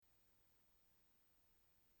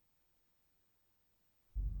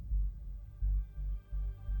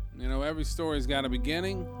You know, every story's got a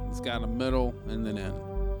beginning, it's got a middle, and an end.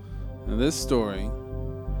 And this story,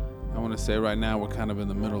 I want to say right now, we're kind of in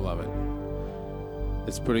the middle of it.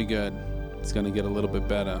 It's pretty good. It's going to get a little bit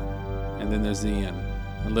better. And then there's the end.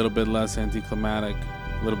 A little bit less anticlimactic,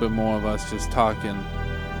 a little bit more of us just talking.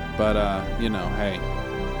 But, you know, hey,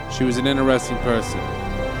 she was an interesting person.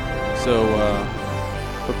 So,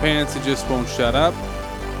 for parents who just won't shut up,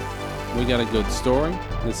 we got a good story.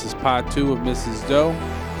 This is part 2 of Mrs. Doe.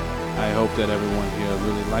 I hope that everyone here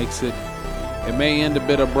really likes it. It may end a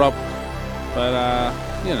bit abrupt, but,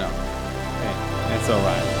 you know, hey, that's all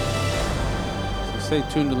right. So stay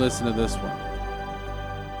tuned to listen to this one.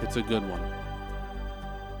 It's a good one.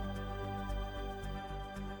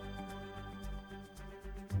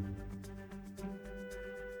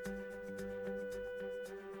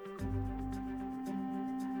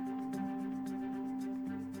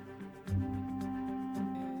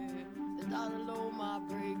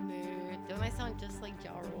 Don't I sound just like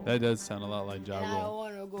Ja Rule? That does sound a lot like Ja And I Rule.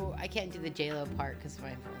 want to go. I can't do the J-Lo part because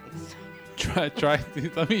my voice. Try.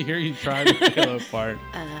 Let me hear you try the J-Lo part.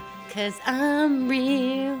 Cause I'm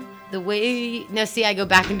real. The way. No, see, I go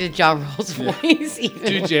back into Ja Rule's voice. Even.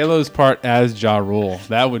 Do J-Lo's part as Ja Rule.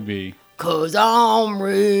 That would be. Cause I'm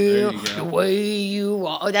real. There you go. The way you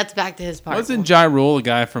are. Oh, that's back to his part. Wasn't Ja Rule a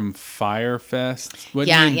guy from Fyre Fest? Wasn't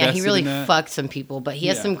Yeah, he he invested really in that? fucked some people, but he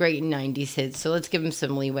has Yeah. some great 90s hits, so let's give him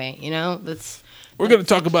some leeway, you know? We're going to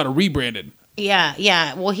talk about a rebranded.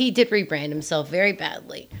 Yeah. Well, he did rebrand himself very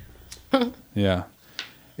badly. Yeah.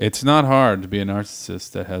 It's not hard to be a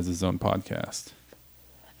narcissist that has his own podcast.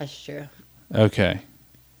 That's true. Okay.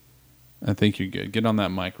 I think you're good. Get on that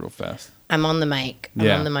mic real fast. I'm on the mic. I'm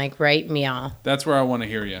Yeah. on the mic, right? Meow. That's where I want to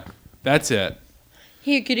hear you. That's it.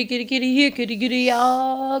 Here, kitty, kitty, kitty, here, kitty, kitty,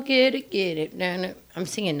 y'all, get it. No. I'm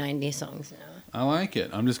singing 90s songs now. I like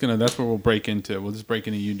it. I'm just going to, that's where we'll break into. We'll just break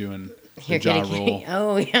into you doing the Here, Ja kitty, Rule. kitty.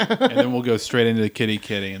 Oh, yeah. And then we'll go straight into the kitty,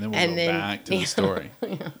 and then we'll And go then- back to the story.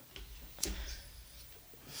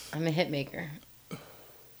 I'm a hit maker.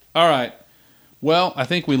 All right. Well, I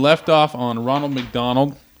think we left off on Ronald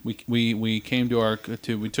McDonald. We came to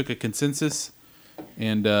we took a consensus,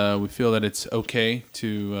 and we feel that it's okay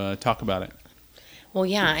to talk about it. Well,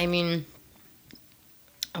 yeah, I mean,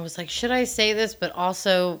 I was like, should I say this? But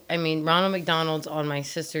also, I mean, Ronald McDonald's on my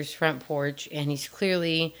sister's front porch, and he's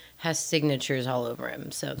clearly has signatures all over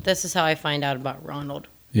him. So this is how I find out about Ronald.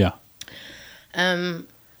 Yeah.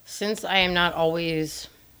 Since I am not always,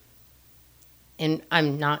 and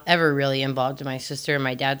I'm not ever really involved in my sister and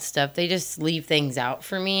my dad's stuff, they just leave things out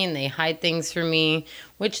for me, and they hide things from me,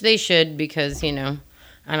 which they should, because, you know,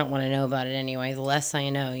 I don't want to know about it anyway. The less I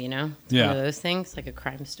know, you know? It's one of those things, like a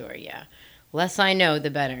crime story, yeah. Less I know, the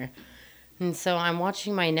better. And so I'm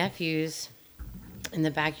watching my nephews in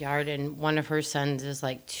the backyard, and one of her sons is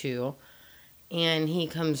like 2. And he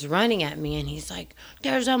comes running at me, and he's like,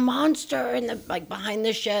 there's a monster in the, like, behind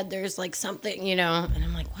the shed. There's, like, something, you know. And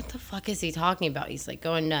I'm like, what the fuck is he talking about? He's, like,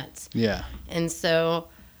 going nuts. Yeah. And so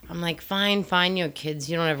I'm like, fine, you know, kids,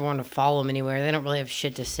 you don't ever want to follow them anywhere. They don't really have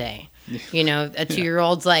shit to say. You know, a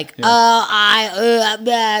 2-year-old's like, Yeah.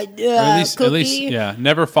 cookie. At least, yeah.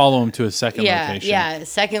 Never follow him to a second location. Yeah,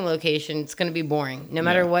 second location, it's going to be boring. No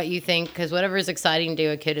matter what you think, because whatever is exciting to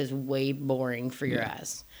a kid is way boring for your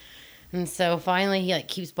ass. And so finally he, like,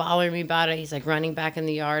 keeps bothering me about it. He's, like, running back in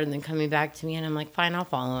the yard and then coming back to me, and I'm like, fine, I'll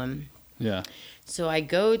follow him. Yeah. So I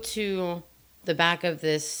go to the back of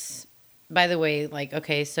this. By the way, like,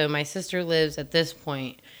 okay, so my sister lives at this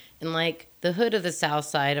point in, like, the hood of the south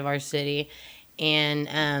side of our city.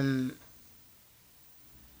 And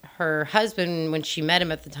her husband, when she met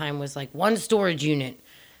him at the time, was, like, 1 storage unit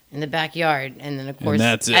in the backyard. And then, of course,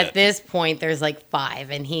 that's it. at this point, there's, like, 5.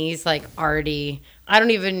 And he's, like, already, I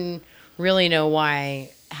don't even really know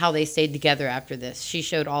how they stayed together after this. She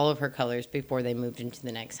showed all of her colors before they moved into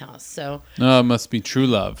the next house. So, No, it must be true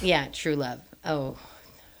love. yeah, true love. Oh,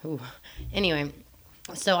 ooh. Anyway,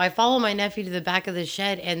 so I follow my nephew to the back of the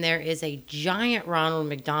shed, and there is a giant Ronald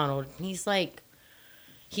McDonald. He's like,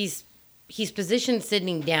 he's positioned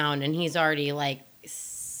sitting down, and he's already like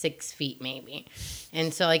 6 feet maybe.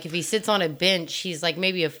 And so, like, if he sits on a bench, he's like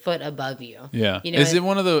maybe a foot above you. Yeah. You know, Is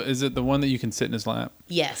it the one that you can sit in his lap?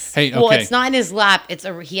 Yes. Hey, Well, okay. it's not in his lap.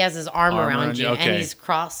 He has his arm around you, okay. and he's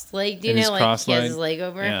cross-legged. You And know, he's like he has cross-legged? his leg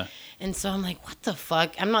over. Yeah. And so I'm like, what the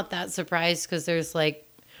fuck? I'm not that surprised because there's like,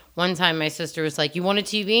 one time my sister was like, you want a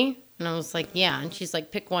TV? And I was like, yeah. And she's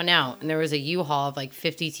like, pick one out. And there was a U-Haul of like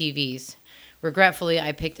 50 TVs. Regretfully,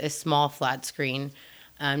 I picked a small flat screen.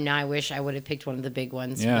 Now I wish I would have picked one of the big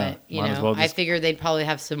ones. Yeah, But, you might as know, well I just- figured they'd probably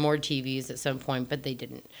have some more TVs at some point, but they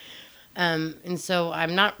didn't. And so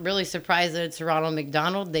I'm not really surprised that it's Ronald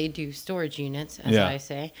McDonald. They do storage units, as Yeah. I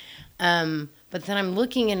say. But then I'm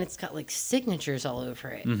looking and it's got like signatures all over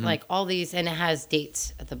it, like all these, and it has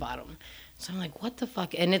dates at the bottom. So I'm like, what the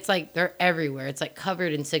fuck? And it's like they're everywhere. It's like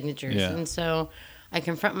covered in signatures. Yeah. And so I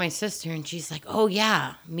confront my sister, and she's like, "Oh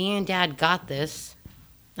yeah, me and Dad got this."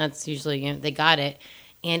 That's usually, you know, they got it,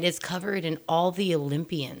 and it's covered in all the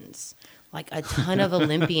Olympians. Like a ton of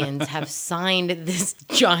Olympians have signed this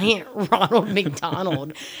giant Ronald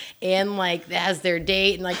McDonald, and like it has their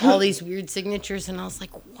date and like all these weird signatures. And I was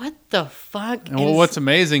like, "What the fuck?" And well, what's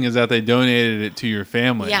amazing is that they donated it to your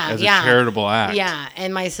family as a charitable act. Yeah,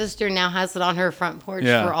 and my sister now has it on her front porch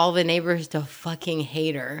Yeah. for all the neighbors to fucking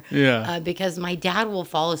hate her. Yeah. Because my dad will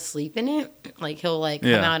fall asleep in it. Like he'll like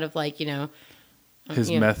come Yeah. out of like, you know, His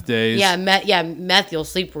you know, meth days. meth. You'll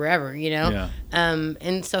sleep wherever, you know. Yeah.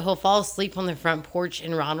 And so he'll fall asleep on the front porch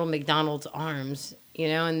in Ronald McDonald's arms, you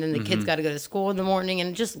know. And then the kids got to go to school in the morning,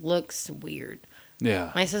 and it just looks weird.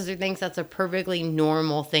 Yeah. My sister thinks that's a perfectly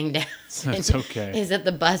normal thing to happen. That's okay. Is that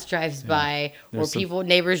the bus drives by, or There's some-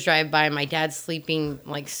 neighbors drive by, and my dad's sleeping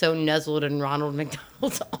like so nuzzled in Ronald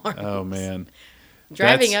McDonald's arms. Oh man,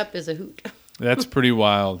 Driving That's- up is a hoot. that's pretty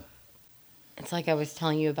wild. It's like I was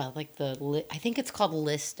telling you about, like I think it's called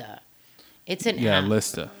Lista. It's an Yeah, app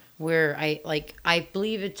Lista. where I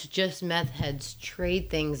believe it's just meth heads trade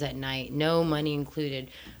things at night, no money included.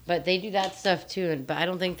 But they do that stuff too. But I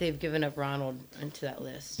don't think they've given up Ronald into that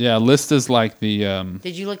list. Yeah, Lista's like the.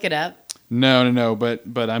 Did you look it up? No,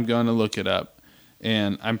 but I'm going to look it up,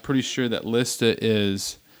 and I'm pretty sure that Lista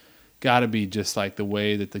is got to be just like the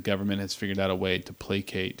way that the government has figured out a way to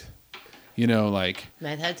placate. You know, like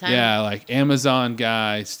Meth head time. yeah, like Amazon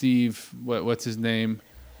guy Steve. What's his name?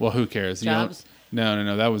 Well, who cares? You know- Jobs?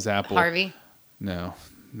 No, that was Apple. Harvey. No,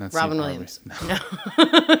 not Robin Steve Williams.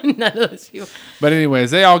 Harvey. No. None of those people. But anyways,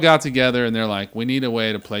 they all got together and they're like, we need a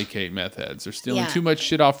way to placate meth heads. They're stealing Yeah. too much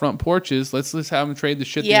shit off front porches. Let's have them trade the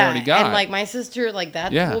shit they already got. And like my sister, like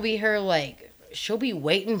that Yeah. will be her like she'll be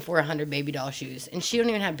waiting for 100 baby doll shoes, and she don't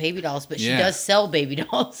even have baby dolls, but she Yeah. does sell baby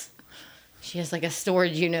dolls. She has like a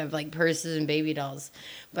storage unit of like purses and baby dolls.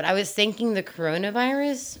 But I was thinking the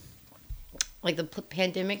coronavirus, like the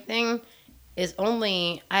pandemic thing, is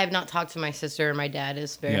only. I have not talked to my sister or my dad.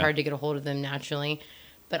 It's very Yeah. hard to get a hold of them naturally.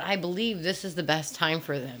 But I believe this is the best time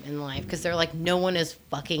for them in life because they're like, no one is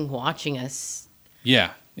fucking watching us.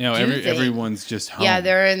 yeah, you know, Do things. everyone's just home. Yeah,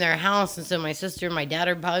 they're in their house, and so my sister and my dad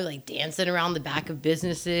are probably like dancing around the back of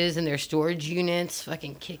businesses and their storage units,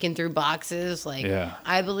 fucking kicking through boxes. Like, Yeah.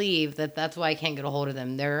 I believe that that's why I can't get a hold of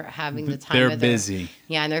them. They're having the time. They're of their- busy.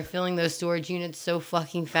 Yeah, and they're filling those storage units so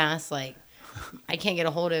fucking fast. Like, I can't get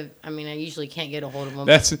a hold of. I mean, I usually can't get a hold of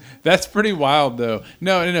them. That's pretty wild though.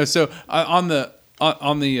 No. So on the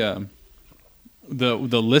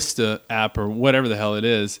Lista app or whatever the hell it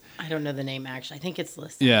is. I don't know the name actually. I think it's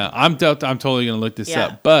listed. Yeah, I'm totally gonna look this Yeah.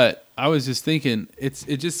 up. But I was just thinking, it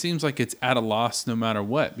just seems like it's at a loss no matter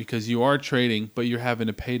what because you are trading, but you're having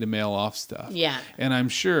to pay to mail off stuff. Yeah. and I'm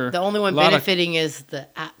sure The only one a lot of- benefiting is the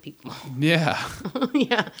app people. yeah.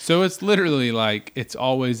 Yeah. So it's literally like it's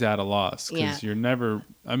always at a loss because Yeah. you're never.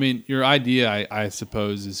 I mean, your idea, I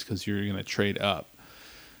suppose, is because you're going to trade up.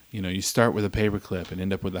 You know, you start with a paperclip and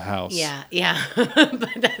end up with a house. Yeah.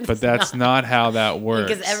 But that's not how that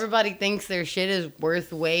works. Because everybody thinks their shit is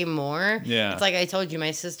worth way more. Yeah. It's like I told you,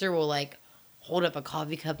 my sister will like hold up a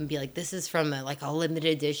coffee cup and be like, "This is from a limited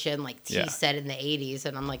edition like tea Yeah. set in the '80s,"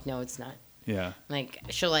 and I'm like, "No, it's not." Yeah. Like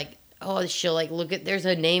she'll like look at there's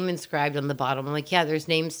a name inscribed on the bottom. I'm like, "Yeah, there's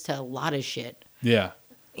names to a lot of shit." Yeah.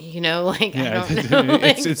 You know, like I Yeah. don't know.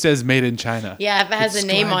 Like, it says made in China. yeah, if it has It's a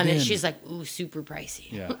name on scribed it, in. she's like, "Ooh, super pricey."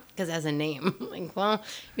 Yeah. Because it has a name. Like, well,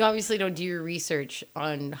 you obviously don't do your research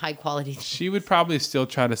on high quality. She would probably still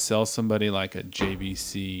try to sell somebody like a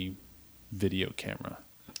JVC video camera.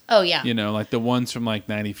 Oh yeah. You know, like the ones from like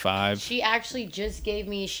 95. She actually just gave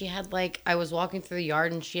me, she had like, I was walking through the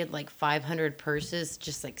yard and she had like 500 purses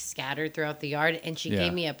just like scattered throughout the yard. And she Yeah.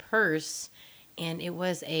 gave me a purse and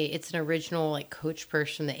it's an original like Coach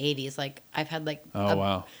purse from the 80s. Like I've had like, Oh,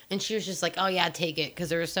 wow. And she was just like, oh yeah, take it. Cause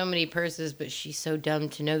there were so many purses, but she's so dumb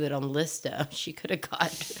to know that on Lista, she could have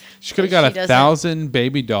got. She could have got She doesn't- 1,000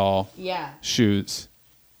 baby doll Yeah. shoes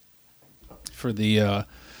for the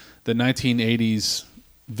 1980s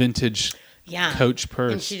vintage Yeah. Coach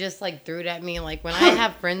purse. And she just like threw it at me. Like when I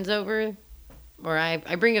have friends over, or I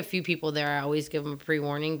bring a few people there, I always give them a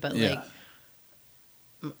pre-warning. But Yeah. like,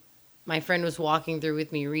 my friend was walking through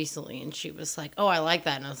with me recently, and she was like, "Oh, I like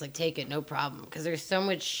that," and I was like, "Take it, no problem." Because there's so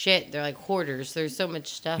much shit. They're like hoarders. There's so much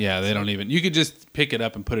stuff. Yeah, they don't even. You could just pick it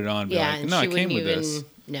up and put it on. And Yeah, be like, and no, she it came wouldn't with even. this.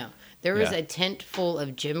 No, There was Yeah. a tent full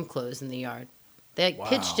of gym clothes in the yard. They Wow.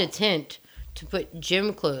 pitched a tent to put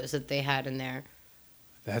gym clothes that they had in there.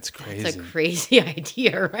 That's crazy. It's a crazy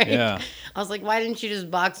idea, right? Yeah. I was like, why didn't you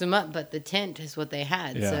just box them up? But the tent is what they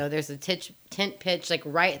had. Yeah. So there's a tent pitch like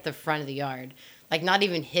right at the front of the yard, like not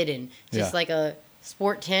even hidden, just Yeah. like a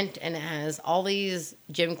sport tent, and it has all these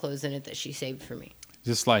gym clothes in it that she saved for me.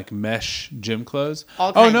 Just like mesh gym clothes.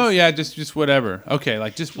 All Oh no, kinds. yeah, just whatever. Okay,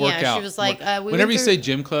 like just work Yeah, out. she was like, we whenever went you through- say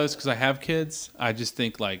gym clothes, because I have kids, I just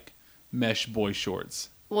think like mesh boy shorts.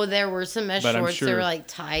 Well, there were some mesh But I'm shorts. There sure- were like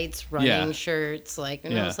tights, running Yeah. shirts, like,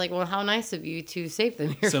 and I Yeah. was like, well, how nice of you to save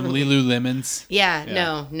them here. Some for me. Lululemons. Yeah,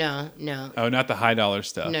 Yeah. no. Oh, not the high dollar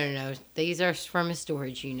stuff. No. These are from a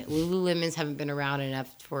storage unit. Lululemons haven't been around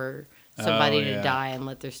enough for somebody yeah. to die and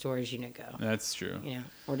let their storage unit go. That's true. You know,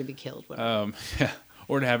 or to be killed, whatever. Yeah,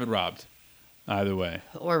 or to have it robbed. Either way,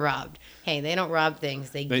 Or robbed. Hey, they don't rob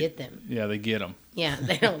things; they get them. Yeah, they get them. Yeah,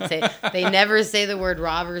 they don't say. They never say the word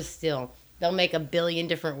rob or steal. They'll make a billion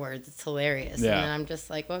different words. It's hilarious. Yeah. And then I'm just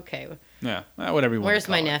like, okay, Yeah, whatever you want. where's to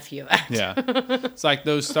my call it. nephew at? Yeah, it's like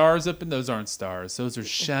those stars up, and those aren't stars. Those are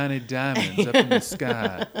shiny diamonds up in the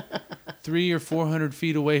sky, 300 or 400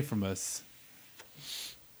 feet away from us.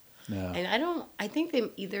 No. And I think they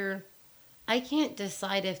either, I can't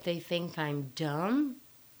decide if they think I'm dumb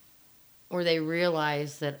or they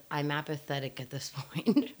realize that I'm apathetic at this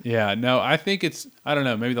point. Yeah, no, I think I don't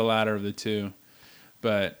know, maybe the latter of the two,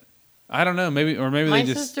 but I don't know, maybe My they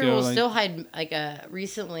just sister go will like, still hide,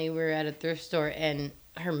 recently we were at a thrift store and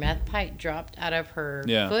her meth pipe dropped out of her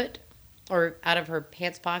Yeah. foot or out of her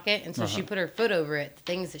pants pocket. And so she Uh-huh. put her foot over it, the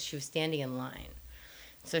things that she was standing in line.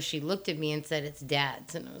 So she looked at me and said, it's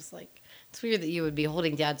Dad's. And I was like, it's weird that you would be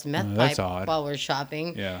holding Dad's meth Oh, that's pipe odd. while we're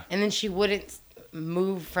shopping. Yeah. And then she wouldn't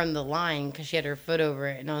move from the line because she had her foot over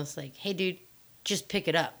it. And I was like, hey, dude, just pick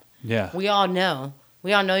it up. yeah, We all know.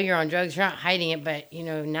 We all know you're on drugs. You're not hiding it, but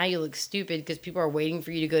now you look stupid because people are waiting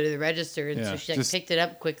for you to go to the register. And so Yeah, she just- picked it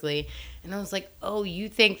up quickly. And I was like, oh, you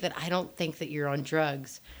think that I don't think that you're on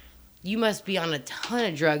drugs? You must be on a ton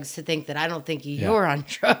of drugs to think that I don't think you're on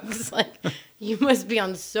drugs. Like, you must be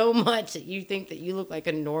on so much that you think that you look like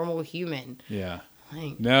a normal human. yeah.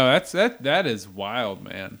 Like, No, that is wild,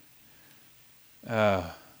 man.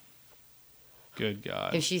 Good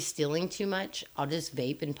God. if she's stealing too much, I'll just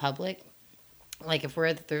vape in public. Like, if we're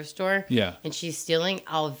at the thrift store Yeah. and she's stealing,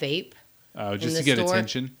 I'll vape. Oh, in just the to get store,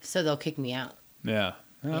 attention. So they'll kick me out. Yeah.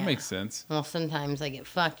 That Yeah. makes sense. Well, sometimes I get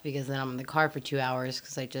fucked because then I'm in the car for 2 hours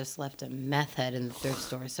because I just left a meth head in the thrift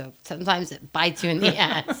store. So sometimes it bites you in the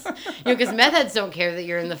ass. Because meth heads don't care that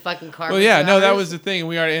you're in the fucking car. Well, for yeah, 2 no, that hours. was the thing.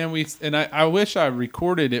 I wish I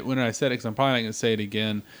recorded it when I said it because I'm probably not going to say it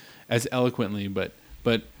again as eloquently. But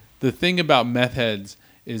the thing about meth heads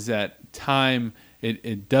is that time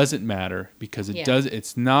it doesn't matter because Yeah.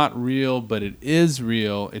 it's not real, but it is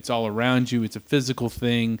real. It's all around you. It's a physical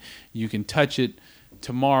thing. You can touch it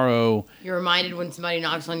tomorrow. You're reminded when somebody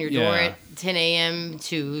knocks on your door Yeah. at 10 a.m.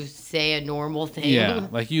 to say a normal thing. Yeah,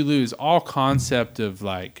 like you lose all concept of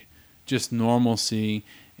like just normalcy,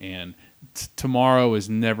 and tomorrow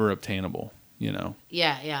is never obtainable. Yeah.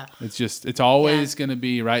 It's always going to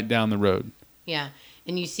be right down the road. Yeah.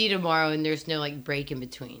 And you see tomorrow and there's no like break in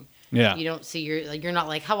between. Yeah. You don't see you're not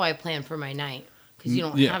like, how do I plan for my night? Because you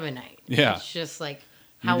don't Yeah. have a night. Yeah. It's just like,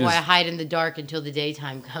 You're how do I just- hide in the dark until the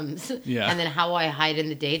daytime comes? Yeah. And then how do I hide in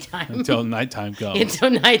the daytime? Until nighttime comes. Until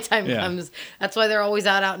nighttime Yeah. comes. That's why they're always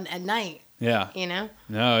out at night, Yeah.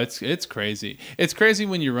 No, it's crazy. It's crazy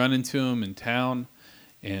when you run into them in town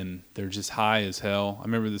and they're just high as hell. I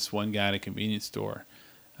remember this one guy at a convenience store.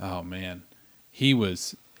 Oh man.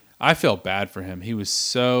 I felt bad for him. He was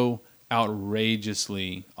so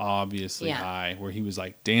outrageously, obviously Yeah. high, where he was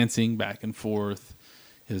like dancing back and forth.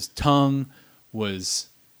 His tongue was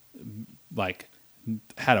like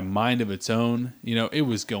had a mind of its own. It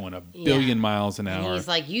was going a billion miles an and hour. he's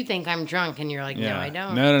like, you think I'm drunk, and you're like, no, I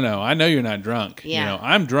don't. No. I know you're not drunk. Yeah.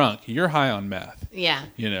 I'm drunk. You're high on meth. Yeah,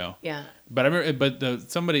 Yeah. But I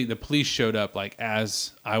remember, the police showed up like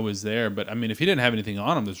as I was there. But I mean, if he didn't have anything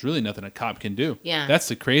on him, there's really nothing a cop can do. Yeah. That's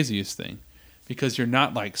the craziest thing, because you're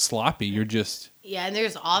not like sloppy. You're just yeah. And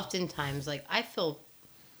there's oftentimes like I feel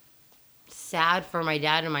sad for my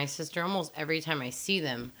dad and my sister almost every time I see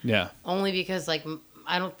them. yeah. Only because, like,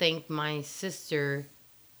 I don't think my sister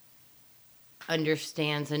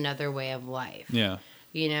understands another way of life. Yeah. Like,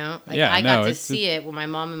 Yeah, I got no, to it's- see it when my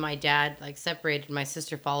mom and my dad, like, separated. My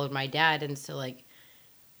sister followed my dad. And so, like,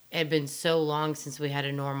 it had been so long since we had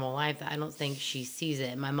a normal life that I don't think she sees it.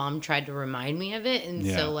 And my mom tried to remind me of it. And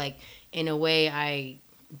Yeah. so, like, in a way, I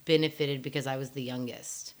benefited because I was the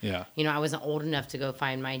youngest. Yeah. I wasn't old enough to go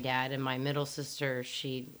find my dad. And my middle sister,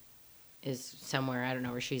 she is somewhere. I don't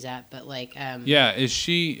know where she's at, but like, Yeah, is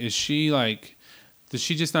she like? Does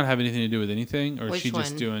she just not have anything to do with anything, or is Which she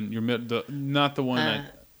just one? doing not the one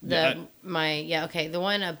that? the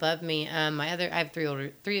one above me. I have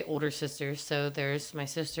three older sisters. So there's my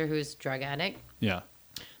sister who's a drug addict. Yeah.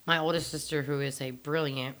 My oldest sister, who is a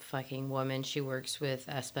brilliant fucking woman, she works with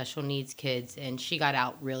special needs kids, and she got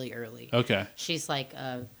out really early. Okay. She's like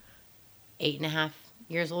 8.5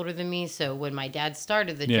 years older than me. So when my dad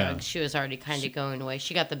started the Yeah. drugs, she was already kind of going away.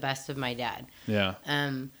 She got the best of my dad. Yeah.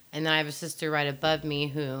 And then I have a sister right above me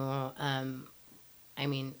who, I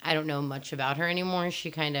don't know much about her anymore.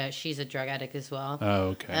 She's a drug addict as well. Oh,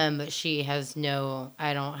 okay. But she has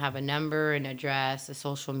I don't have a number, an address, a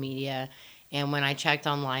social media. And when I checked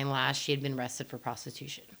online last, she had been arrested for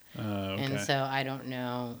prostitution. Okay. And so I don't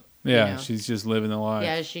know. Yeah, you know. she's just living the life.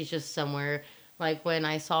 Yeah, she's just somewhere. Like when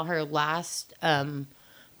I saw her last,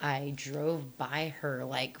 I drove by her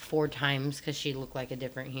like 4 times because she looked like a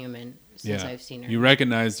different human since I've seen her. You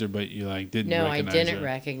recognized her, but you like didn't. No, recognize I didn't her.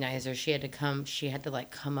 recognize her. She had to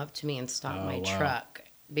like come up to me and stop Oh, my wow. truck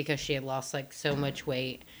because she had lost like so much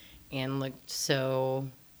weight and looked so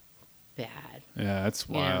bad. Yeah, that's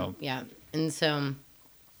you know? wild. Yeah, and so.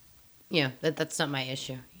 Yeah, that's not my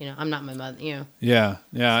issue. I'm not my mother. Yeah. It's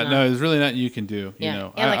No, not. there's really nothing you can do. Yeah, You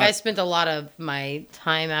know. and I spent a lot of my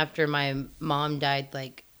time after my mom died,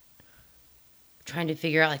 like trying to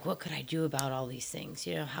figure out like what could I do about all these things.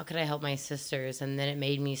 How could I help my sisters? And then it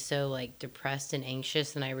made me so like depressed and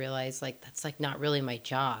anxious, and I realized like that's like not really my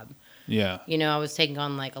job. Yeah. I was taking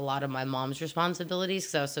on like a lot of my mom's responsibilities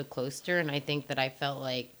because I was so close to her, and I think that I felt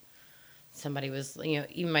like somebody was,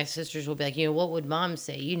 even my sisters will be like, what would mom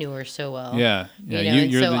say? You knew her so well. Yeah.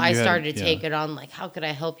 And so I started to take it on, like, how could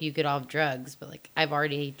I help you get off drugs? But, like, I've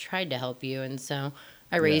already tried to help you. And so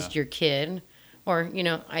I raised your kid. Or,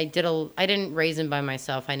 I didn't raise him by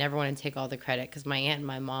myself. I never want to take all the credit because my aunt and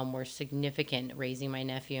my mom were significant raising my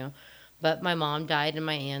nephew. But my mom died and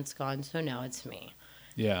my aunt's gone, so now it's me.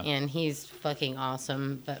 Yeah. And he's fucking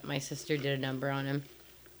awesome. But my sister did a number on him.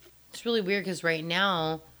 It's really weird because right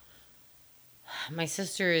now, my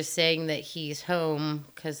sister is saying that he's home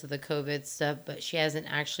because of the COVID stuff, but she hasn't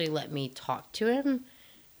actually let me talk to him,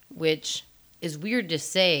 which is weird to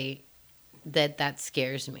say that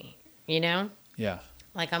scares me, Yeah.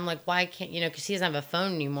 Like, I'm like, why can't, because he doesn't have a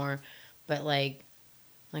phone anymore, but like,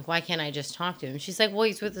 why can't I just talk to him? She's like, well,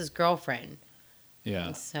 he's with his girlfriend. Yeah.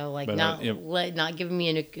 And so, like, But, not giving me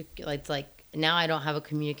it's like, now I don't have a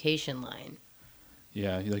communication line.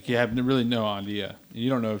 Yeah. Like you have really no idea. You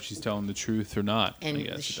don't know if she's telling the truth or not. And I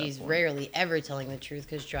guess, she's rarely ever telling the truth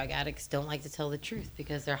because drug addicts don't like to tell the truth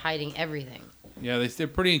because they're hiding everything. Yeah, they're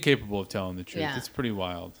pretty incapable of telling the truth. Yeah. It's pretty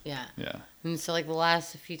wild. Yeah. Yeah. And so, like, the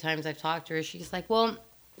last few times I've talked to her, she's like, well,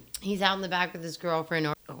 he's out in the back with his girlfriend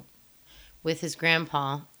or with his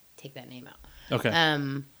grandpa. Take that name out.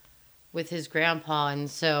 Okay. With his grandpa. And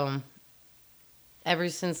so ever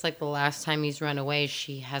since, like, the last time he's run away,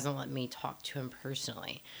 she hasn't let me talk to him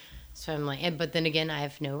personally. So I'm like, but then again, I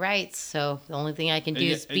have no rights. So the only thing I can do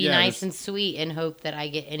is be nice and sweet and hope that I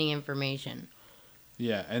get any information.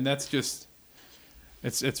 Yeah, and that's just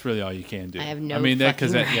it's really all you can do. I have no.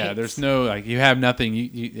 Because there's no like you have nothing.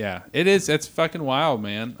 It's fucking wild,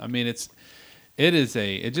 man. I mean,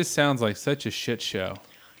 it just sounds like such a shit show.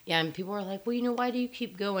 Yeah, and people are like, well, why do you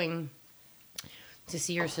keep going to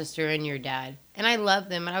see your sister and your dad? And I love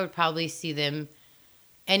them, and I would probably see them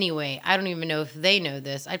anyway. I don't even know if they know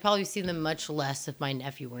this. I'd probably see them much less if my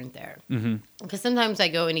nephew weren't there. Mm-hmm. Because sometimes I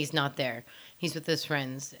go and he's not there. He's with his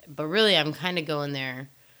friends. But really, I'm kind of going there.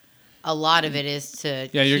 A lot of it is to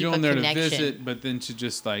you're keep going a there connection. to visit, but then to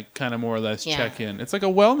just like kind of more or less Yeah. check in. It's like a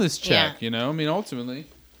wellness check, Yeah. I mean, ultimately,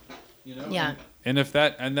 Yeah. And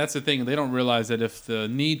and that's the thing. They don't realize that if the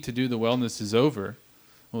need to do the wellness is over,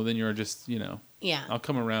 well, then you're just, Yeah. I'll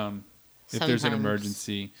come around if there's an Sometimes.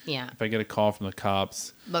 emergency. Yeah. If I get a call from the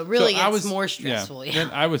cops. But really, So it's more stressful. Yeah.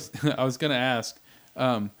 And I was going to ask,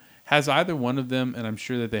 has either one of them, and I'm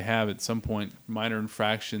sure that they have at some point, minor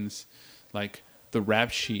infractions, like the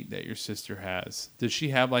rap sheet that your sister has, does she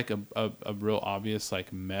have like a real obvious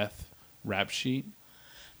like meth rap sheet?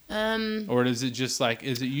 Or is it just like,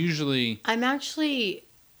 is it usually...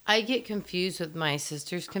 I get confused with my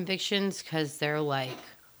sister's convictions because they're like,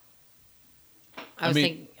 I was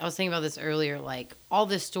thinking about this earlier, like all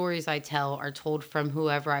the stories I tell are told from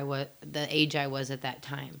whoever I was, the age I was at that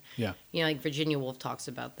time. Yeah. Like Virginia Woolf talks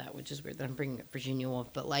about that, which is weird that I'm bringing up Virginia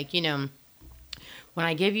Woolf, but like, when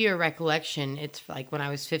I give you a recollection, it's like when I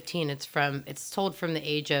was 15, it's told from the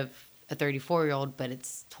age of a 34-year-old, but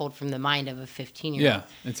it's told from the mind of a 15-year-old. Yeah,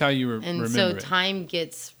 it's how you remember so it. time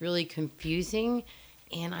gets really confusing,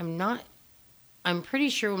 and I'm not I'm pretty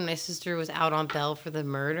sure when my sister was out on bail for the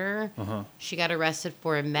murder, Uh-huh. she got arrested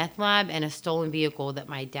for a meth lab and a stolen vehicle that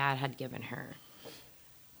my dad had given her.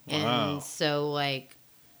 Wow. And so, like,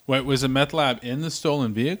 Wait, was a meth lab in the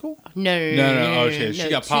stolen vehicle? no. Okay, she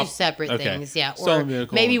got two popped. separate Okay. things, yeah. Stolen Or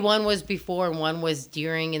vehicle. maybe one was before and one was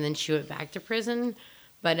during, and then she went back to prison.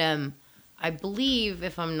 But I believe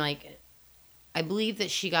I believe that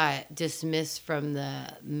she got dismissed from the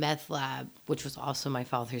meth lab, which was also my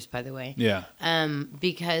father's, by the way. Yeah.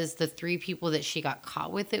 Because the 3 people that she got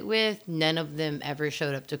caught with it with, none of them ever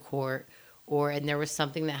showed up to court, and there was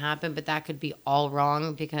something that happened, but that could be all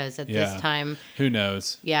wrong because at Yeah. this time, Who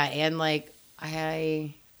knows? yeah, and like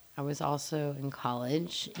I was also in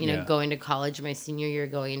college, Yeah. going to college, my senior year,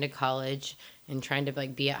 going into college and trying to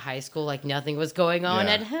like be at high school, like nothing was going on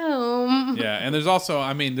Yeah. at home. Yeah, and there's also,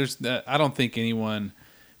 I mean, I don't think anyone,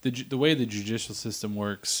 the way the judicial system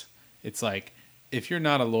works, it's like if you're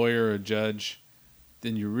not a lawyer or a judge,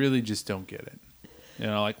 then you really just don't get it.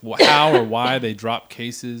 Like how or why they drop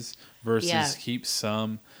cases versus Yeah. keep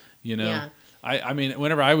some. You know, Yeah. I mean,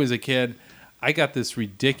 whenever I was a kid, I got this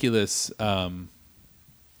ridiculous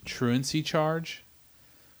truancy charge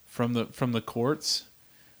from the courts,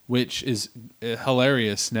 which is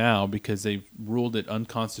hilarious now because they've ruled it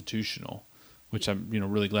unconstitutional, which I'm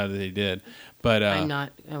really glad that they did. But I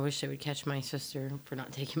wish they would catch my sister for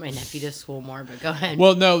not taking my nephew to school more, but go ahead.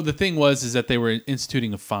 well, no, the thing is that they were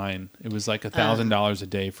instituting a fine. It was like $1,000 a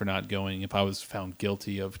day for not going if I was found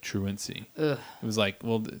guilty of truancy. Ugh. It was like,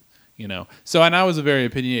 well, So, and I was a very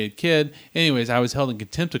opinionated kid. Anyways, I was held in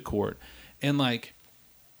contempt of court, and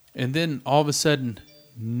then all of a sudden,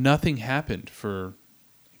 nothing happened for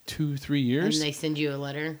 2-3 years. And they send you a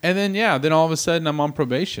letter. And then then all of a sudden I'm on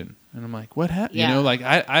probation, and I'm like, what happened?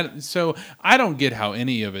 Yeah. So I don't get how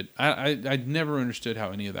any of it. I never understood how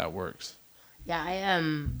any of that works. Yeah,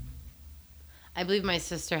 I believe my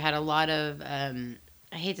sister had a lot of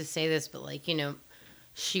I hate to say this, but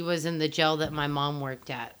she was in the jail that my mom worked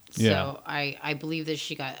at. So Yeah. I believe that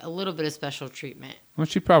she got a little bit of special treatment. Well,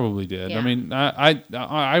 she probably did. Yeah. I mean,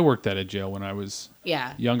 I worked at a jail when I was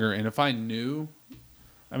Yeah. younger, and if I knew,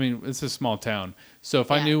 I mean, it's a small town, so if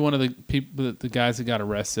I Yeah. knew one of the people, the guys that got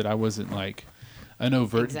arrested, I wasn't like an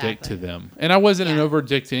overt dick Exactly. to them, and I wasn't an Yeah. overt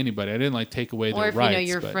dick to anybody. I didn't like take away Or their if rights.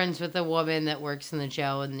 you're but- friends with a woman that works in the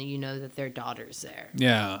jail and you know that their daughter's there.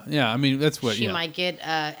 Yeah. I mean, that's what. She yeah. might get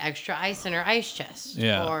extra ice in her ice chest.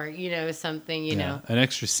 Yeah. Or, something, Yeah. An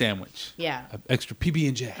extra sandwich. Yeah. An extra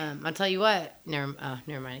PB&J. I'll tell you what. Never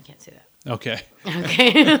mind. I can't say that. Okay.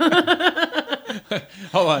 Okay.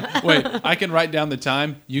 Hold on. Wait. I can write down the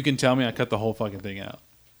time. You can tell me I cut the whole fucking thing out.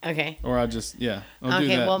 Okay. Or I'll just, I'll do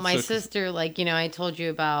Okay, that. well, my So- sister, I told you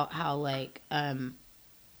about how, if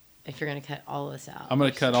you're going to cut all of this out. I'm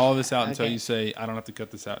going to cut all this out until Okay. you say I don't have to cut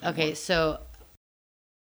this out anymore. Okay, so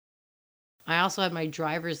I also had my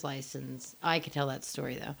driver's license. I could tell that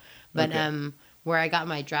story, though. But Okay. where I got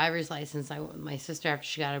my driver's license, my sister, after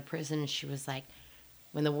she got out of prison, she was like,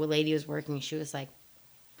 when the lady was working, she was like,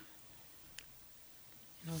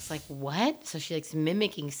 and I was like, what? So she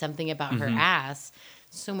mimicking something about her ass.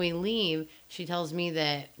 So when we leave, she tells me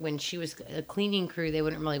that when she was a cleaning crew, they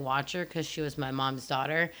wouldn't really watch her because she was my mom's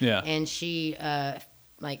daughter. Yeah. And she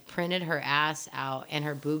printed her ass out and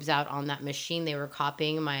her boobs out on that machine they were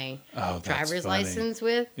copying my Oh, that's driver's funny. license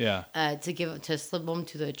with. Yeah. To slip them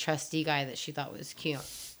to the trustee guy that she thought was cute.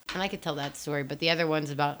 And I could tell that story, but the other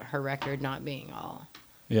one's about her record not being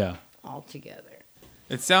Yeah. all together.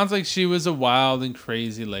 It sounds like she was a wild and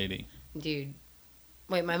crazy lady. Dude.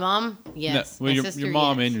 Wait, my mom? Yes. No, well, My your sister,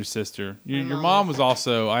 mom yes. and your sister. Your mom mom was- was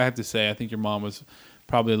also, I have to say, I think your mom was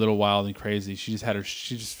probably a little wild and crazy. She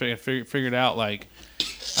just figured out, I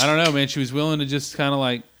don't know, man. She was willing to just kind of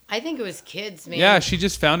I think it was kids, man. yeah, she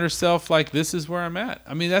just found herself this is where I'm at.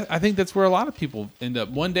 I mean, I think that's where a lot of people end up.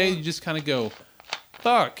 One day you just kind of go,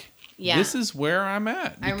 fuck, Yeah. this is where I'm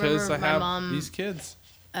at I because I remember my have mom- these kids.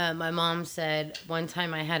 My mom said one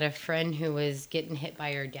time I had a friend who was getting hit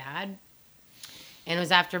by her dad. And it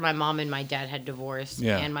was after my mom and my dad had divorced.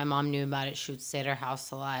 Yeah. And my mom knew about it. She would stay at her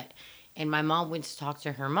house a lot. And my mom went to talk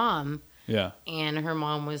to her mom. Yeah. And her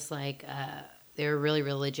mom was like, they were really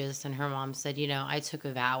religious. And her mom said, I took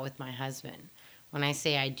a vow with my husband. When I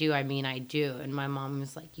say I do, I mean I do. And my mom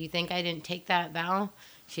was like, you think I didn't take that vow?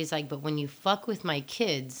 She's like, but when you fuck with my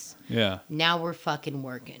kids, Yeah. now we're fucking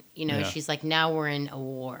working. Yeah. She's like, now we're in a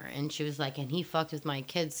war. And she was like, and he fucked with my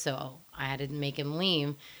kids, so I had to make him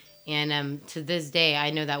leave. And to this day,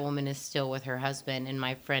 I know that woman is still with her husband, and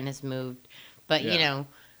my friend has moved. But, Yeah.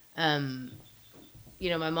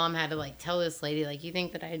 my mom had to like tell this lady, like, you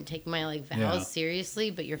think that I didn't take my like vows Yeah.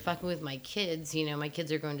 seriously, but you're fucking with my kids. My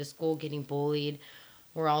kids are going to school getting bullied.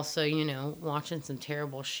 We're also, watching some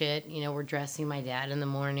terrible shit. We're dressing my dad in the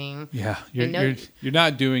morning. Yeah, And no- you're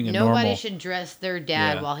not doing a Nobody normal. should dress their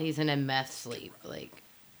dad Yeah. while he's in a meth sleep. Like,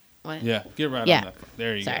 what? Yeah, get right Yeah. on that.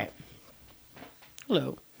 There you Sorry. go.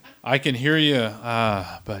 Hello. I can hear you,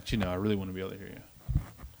 but I really want to be able to hear you.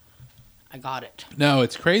 I got it. No,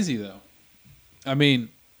 it's crazy though. I mean,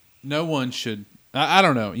 no one should. I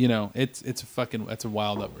don't know. It's a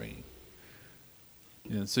wild upbringing.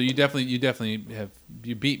 So you definitely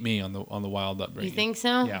you beat me on the wild upbringing. You think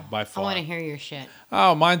so? Yeah, by far. I want to hear your shit.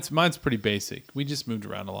 Oh, mine's pretty basic. We just moved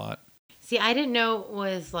around a lot. See, I didn't know it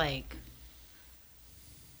was like.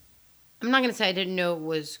 I'm not going to say I didn't know it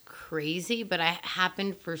was crazy, but it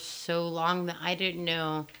happened for so long that I didn't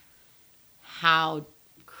know how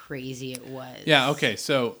crazy it was. Yeah. Okay.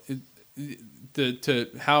 So, to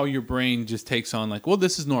how your brain just takes on like, well,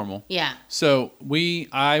 this is normal. Yeah. So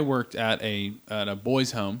I worked at a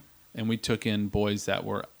boys' home, and we took in boys that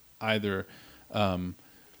were either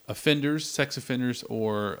offenders, sex offenders,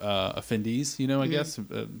 or offendees. I guess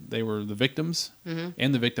they were the victims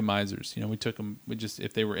and the victimizers. We took them.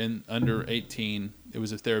 If they were under 18, it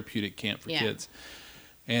was a therapeutic camp for kids.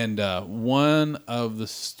 And one of the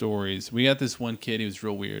stories, we got this one kid. He was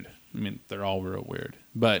real weird. I mean, they're all real weird,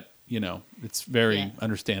 but it's very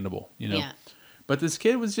understandable. Yeah. But this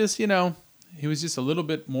kid was just, he was just a little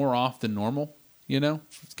bit more off than normal,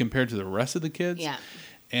 compared to the rest of the kids. Yeah.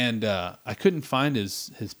 And I couldn't find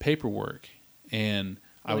his paperwork, and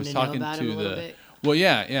I was talking to well,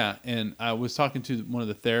 yeah, and I was talking to one of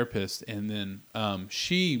the therapists, and then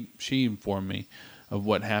she informed me of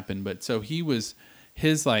what happened. But so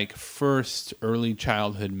his like first early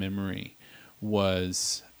childhood memory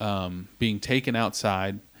was being taken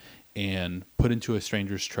outside and put into a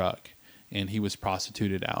stranger's truck, and he was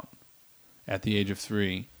prostituted out at the age of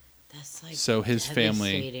 3. That's like so his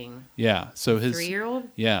family, devastating. yeah. So his 3-year-old,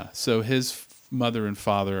 yeah. So his mother and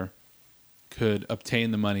father could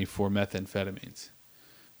obtain the money for methamphetamines,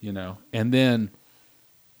 and then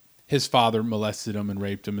his father molested him and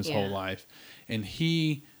raped him his whole life, and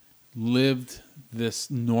he lived this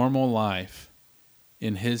normal life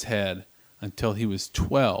in his head until he was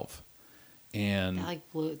 12. And like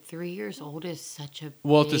 3 years old is such a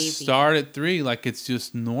well, baby. to start at 3, like it's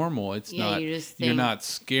just normal. It's not. You're not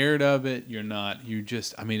scared of it. You're not. You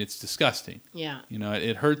just. I mean, it's disgusting. Yeah.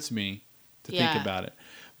 It hurts me to think about it.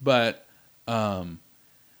 But I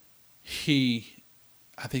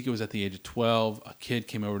think it was at the age of 12, a kid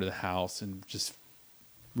came over to the house and just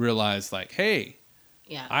realized, like, hey,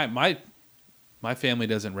 my family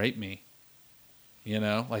doesn't rape me.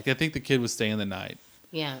 Like I think the kid was staying the night.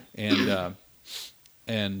 Yeah.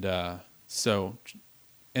 And so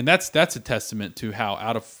that's a testament to how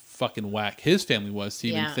out of fucking whack his family was to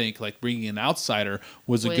even think like bringing an outsider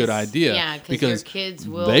was a good idea. Yeah, because your kids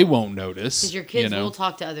they won't notice. Because your kids will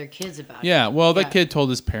talk to other kids about it. Yeah, well, that kid told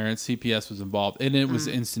his parents. CPS was involved, and it was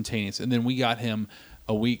instantaneous. And then we got him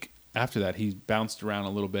a week after that. He bounced around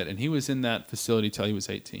a little bit, and he was in that facility till he was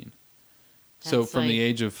 18. So from the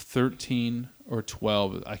age of 13 or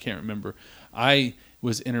 12, I can't remember, I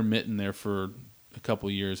was intermittent there for a couple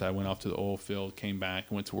of years. I went off to the oil field, came back,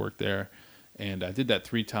 and went to work there. And I did that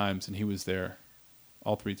 3 times, and he was there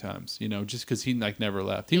all 3 times, just because he like never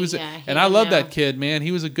left. He was, and I love that kid, man.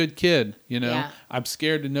 He was a good kid, I'm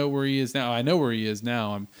scared to know where he is now. I know where he is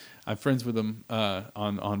now. I'm friends with him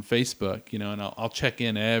on Facebook, and I'll check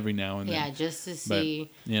in every now and then. Yeah, just to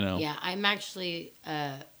see. But, Yeah, I'm actually.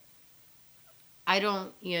 I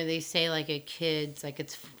don't. They say like a kid's like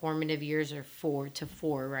its formative years are 4 to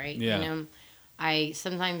 4, right? Yeah. I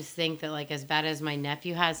sometimes think that like as bad as my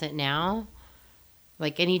nephew has it now.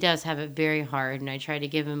 Like, and he does have it very hard, and I try to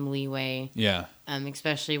give him leeway. Yeah.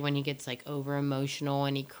 Especially when he gets, like, over-emotional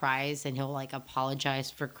and he cries, and he'll, like, apologize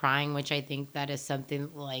for crying, which I think that is something,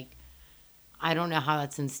 like, I don't know how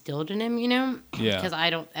that's instilled in him, Yeah. Because I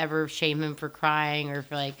don't ever shame him for crying or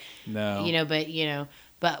for, like... No.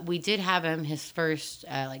 But we did have him his first,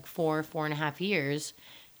 4.5 years,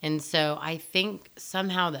 and so I think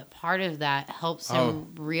somehow that part of that helps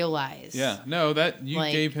him realize. Yeah. No, that you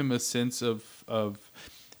gave him a sense of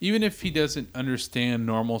even if he doesn't understand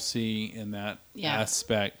normalcy in that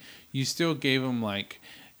aspect, you still gave him like,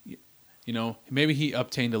 maybe he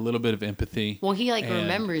obtained a little bit of empathy. Well, he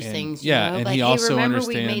remembers things. And he also remember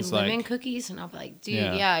understands we made lemon cookies, and I'll be like, dude,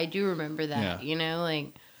 I do remember that.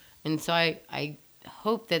 And so I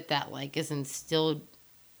hope that is instilled.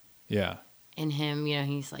 Yeah. In him,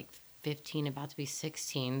 he's like 15, about to be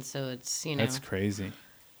 16, so it's That's crazy.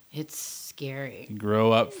 It's scary. You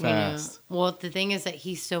grow up You know? fast. Well, the thing is that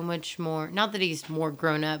he's so much more, not that he's more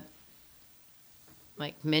grown up,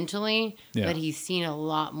 like mentally, Yeah. but he's seen a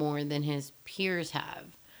lot more than his peers have,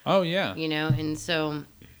 Oh yeah. you know? And so,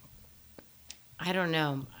 I don't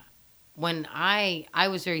know. When I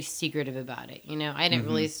was very secretive about it, you know? I didn't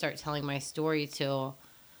really start telling my story till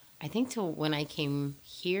when I came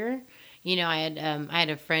here. You know, I had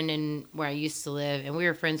a friend in where I used to live, and we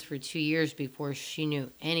were friends for 2 years before she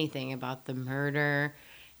knew anything about the murder.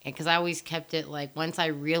 And because I always kept it like, once I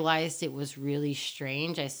realized it was really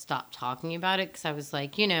strange, I stopped talking about it because I was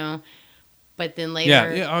like, you know. But then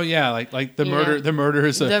later, Yeah. Oh yeah. Like the You murder. know, The murder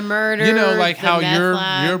is the murder, You know, like the how meth your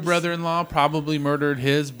labs. brother-in-law probably murdered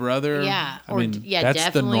his brother. Yeah, I or mean, that's the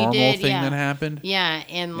definitely normal did, thing yeah. that happened. Yeah,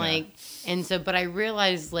 and Yeah. like, and so, but I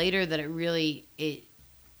realized later that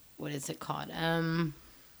what is it called?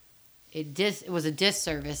 It was a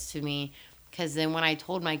disservice to me, because then when I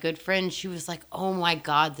told my good friend, she was like, "Oh my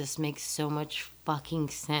God, this makes so much fucking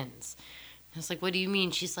sense." I was like, "What do you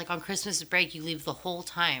mean?" She's like, "On Christmas break, you leave the whole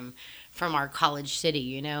time from our college city,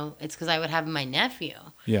 you know? It's because I would have my nephew."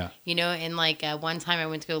 Yeah. You know, and like one time I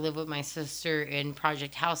went to go live with my sister in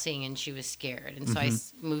project housing, and she was scared. And so I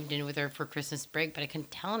moved in with her for Christmas break, but I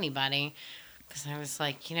couldn't tell anybody because I was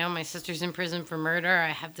like, you know, my sister's in prison for murder. I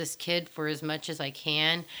have this kid for as much as I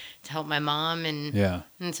can to help my mom. And, Yeah.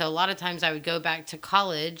 and so a lot of times I would go back to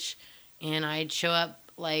college and I'd show up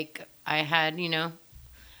like I had, you know,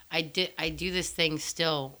 I do this thing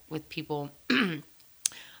still with people.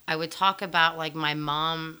 I would talk about like my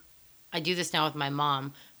mom. I do this now with my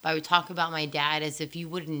mom, but I would talk about my dad as if you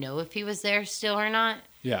wouldn't know if he was there still or not.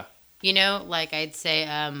 Yeah. You know, like I'd say,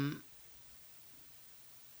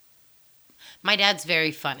 my dad's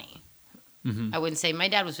very funny. I wouldn't say my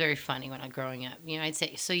dad was very funny when I was growing up. You know, I'd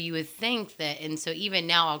say, so you would think that, and so even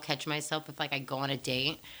now I'll catch myself if like I go on a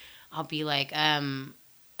date, I'll be like,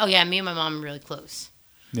 oh yeah, me and my mom are really close.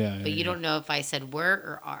 Yeah. But you don't know if I said were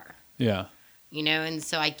or are. Yeah. You know, and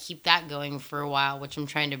so I keep that going for a while, which I'm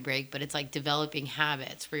trying to break, but it's like developing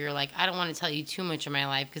habits where you're like, I don't want to tell you too much of my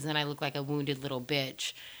life because then I look like a wounded little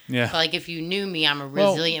bitch. Yeah. But like if you knew me, I'm a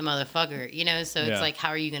Well, resilient motherfucker, you know? So yeah. it's like, how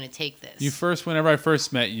are you going to take this? Whenever I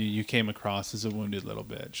first met you, you came across as a wounded little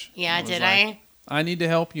bitch. Yeah, And did like, I? I need to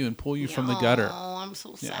help you and pull you from the gutter. Oh, I'm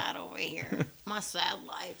so sad over here. My sad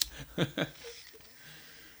life.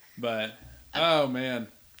 But, oh man.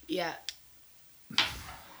 Yeah.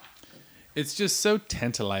 It's just so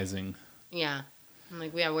tantalizing. Yeah. I'm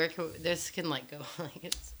like, yeah, where can this can like go? Like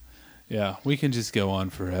it's. Yeah, we can just go on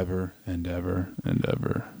forever and ever and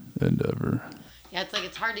ever and ever. Yeah, it's like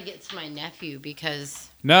it's hard to get to my nephew because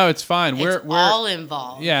No, it's fine. it's We're all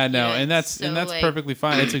involved. Yeah, no, You know, and that's so, like, perfectly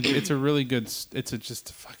fine. It's a really good.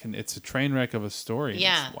 It's a train wreck of a story.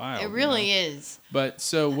 Yeah, It's wild, it you really know? is. But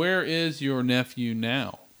so, where is your nephew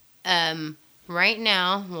now? Right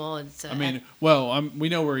now, well, it's. I mean, well, we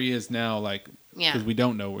know where he is now, like, yeah, because we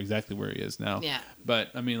don't know exactly where he is now. yeah. But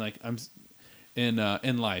I mean, like, I'm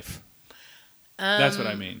in life. That's what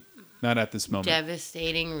I mean. Not at this moment.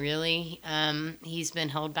 Devastating, really. He's been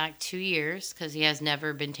held back 2 years because he has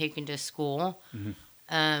never been taken to school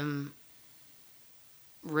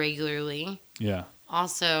regularly. Yeah.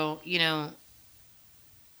 Also, you know,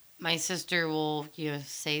 my sister will, you know,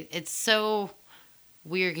 say it's so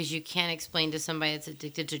weird because you can't explain to somebody that's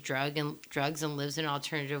addicted to drugs and lives in an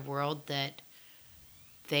alternative world that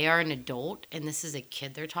they are an adult and this is a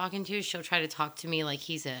kid they're talking to. She'll try to talk to me like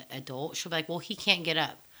he's an adult. She'll be like, well, he can't get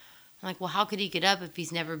up. I'm like, well, how could he get up if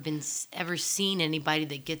he's never ever seen anybody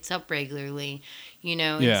that gets up regularly, you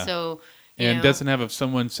know? Yeah. And so, And know, doesn't have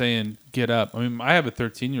someone saying, get up. I mean, I have a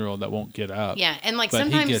 13-year-old that won't get up. yeah. And like but he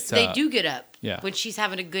sometimes gets they up. do get up Yeah. when she's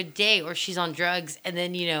having a good day or she's on drugs. And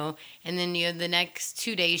then, you know, the next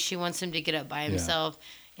 2 days she wants him to get up by himself.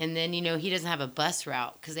 And then, you know, he doesn't have a bus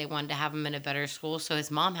route because they wanted to have him in a better school. So his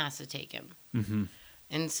mom has to take him. Mm-hmm.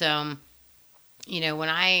 And so, you know, when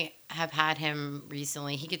I have had him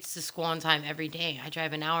recently, he gets to school on time every day. I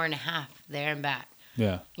drive an hour and a half there and back.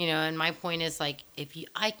 Yeah. You know, and my point is like,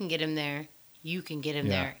 I can get him there, you can get him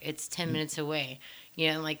there. It's 10 minutes away. You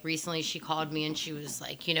know, and like recently she called me and she was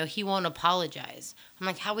like, you know, he won't apologize. I'm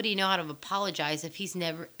like, how would he know how to apologize if he's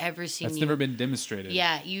never ever seen That's you? never been demonstrated.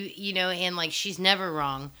 Yeah, you know, and like she's never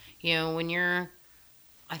wrong. You know,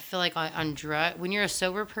 I feel like on when you're a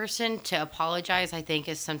sober person, to apologize, I think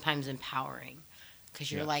is sometimes empowering. Because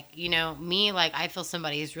you're like, you know, me, like, I feel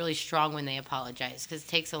somebody is really strong when they apologize because it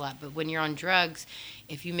takes a lot. But when you're on drugs,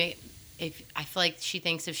 I feel like she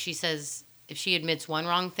thinks if she admits one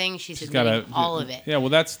wrong thing, she's admitting all of it. Yeah, well,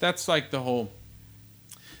 that's like the whole.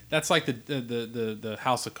 That's like the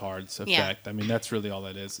House of Cards effect. Yeah. I mean, that's really all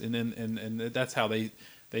that is, and that's how they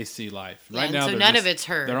see life. Yeah, Right now, so none of it's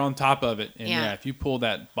her. They're on top of it, and Yeah. if you pull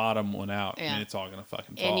that bottom one out, Yeah. it's all gonna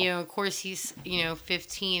fucking fall. And of course, he's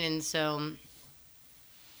 15, and so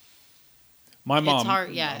my mom, it's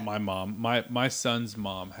hard, yeah. my son's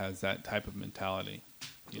mom has that type of mentality.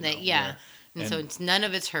 And so it's none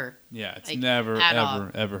of it's her. Yeah, it's like, never at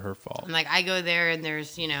all. ever her fault. And like I go there, and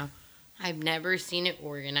there's I've never seen it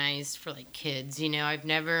organized for like kids. I've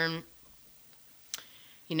never.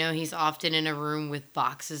 He's often in a room with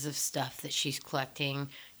boxes of stuff that she's collecting.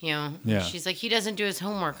 Yeah. She's like, he doesn't do his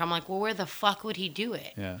homework. I'm like, well, where the fuck would he do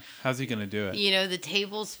it? Yeah. How's he gonna do it? The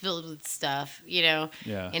table's filled with stuff. Yeah.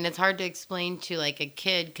 And it's hard to explain to like a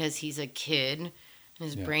kid because he's a kid. And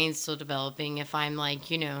his brain's still developing. If I'm like,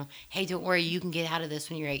 hey, don't worry, you can get out of this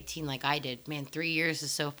when you're 18 like I did. Man, 3 years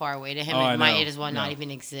is so far away to him. It might as well not even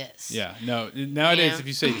exist. Yeah. No. Nowadays, if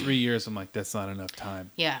you say 3 years, I'm like, that's not enough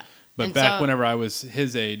time. Yeah. But and back whenever I was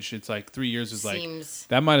his age, it's like 3 years was like,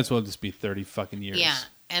 that might as well just be 30 fucking years. Yeah.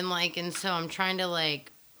 And so I'm trying to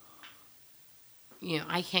like,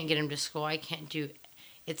 I can't get him to school. I can't do,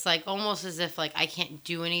 it's like almost as if like I can't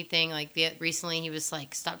do anything. Like recently he was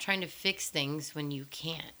like, stop trying to fix things when you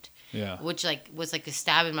can't. Yeah. Which like was like a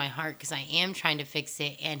stab in my heart because I am trying to fix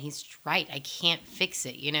it and he's right. I can't fix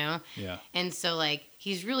it, Yeah. And so like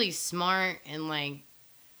he's really smart and like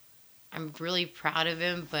I'm really proud of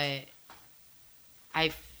him, but I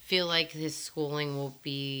feel like his schooling will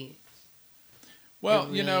be. Well,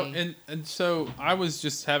 and so I was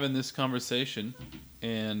just having this conversation,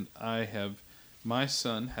 and my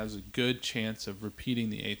son has a good chance of repeating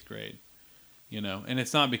the 8th grade, and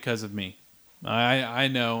it's not because of me. I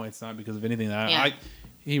know it's not because of anything.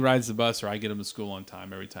 He rides the bus or I get him to school on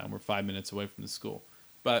time every time. We're 5 minutes away from the school.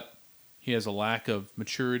 But he has a lack of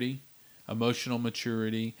maturity, emotional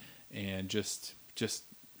maturity, and just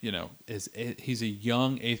he's a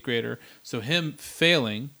young 8th grader. So him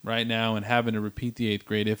failing right now and having to repeat the 8th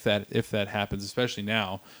grade, if that happens, especially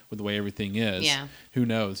now with the way everything is, who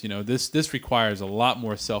knows? This requires a lot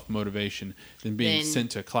more self-motivation than being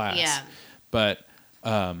sent to class. Yeah. But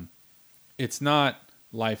it's not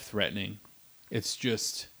life-threatening. It's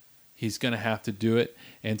just he's going to have to do it.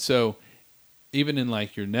 And so even in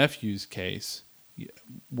like your nephew's case,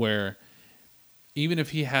 where even if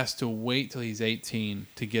he has to wait till he's 18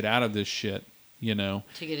 to get out of this shit, to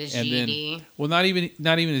get his and GED. Then, well, not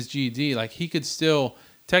even his GED. Like he could still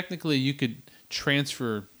technically, you could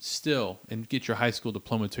transfer still and get your high school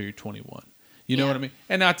diploma till you're 21. You know what I mean?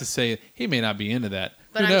 And not to say he may not be into that.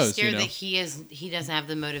 But Who I'm knows, scared that he doesn't have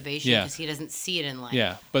the motivation because he doesn't see it in life.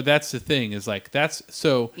 Yeah, but that's the thing is like that's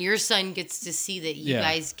so. Your son gets to see that you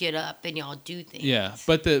guys get up and y'all do things. Yeah,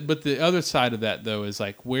 but the other side of that though is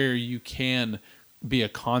like where you can be a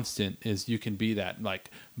constant is you can be that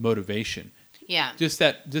like motivation. Yeah. Just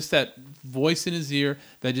that voice in his ear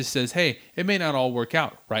that just says, "Hey, it may not all work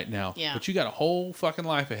out right now, but you got a whole fucking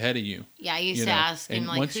life ahead of you." Yeah, I used to ask him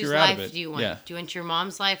like, "Whose life do you want? Do you want your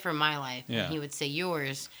mom's life or my life?" Yeah. And he would say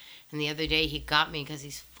yours. And the other day he got me because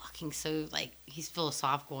he's fucking so like he's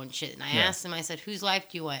philosophical and shit. And I asked him, I said, "Whose life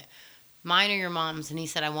do you want? Mine or your mom's?" And he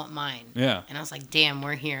said, "I want mine." Yeah. And I was like, "Damn,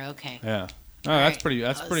 we're here. Okay." Yeah. Oh, that's pretty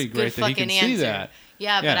great that he can see that.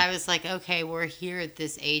 Yeah, but I was like, okay, we're here at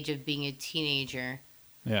this age of being a teenager.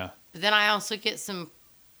 Yeah. But then I also get some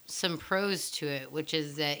pros to it, which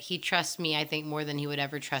is that he trusts me, I think, more than he would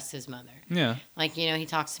ever trust his mother. Yeah. Like, he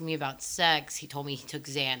talks to me about sex. He told me he took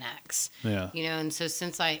Xanax. Yeah. And so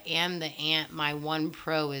since I am the aunt, my one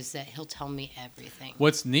pro is that he'll tell me everything.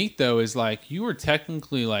 What's neat, though, is like you were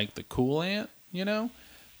technically like the cool aunt,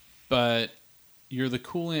 but you're the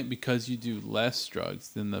cool aunt because you do less drugs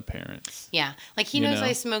than the parents. Yeah. Like, he knows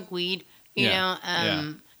I smoke weed, you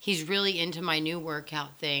know. He's really into my new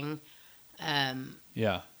workout thing.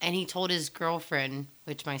 Yeah. And he told his girlfriend,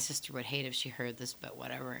 which my sister would hate if she heard this, but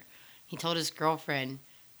whatever. He told his girlfriend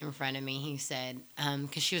in front of me, he said,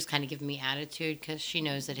 because she was kind of giving me attitude because she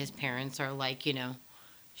knows that his parents are like,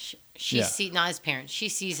 she sees, not his parents, she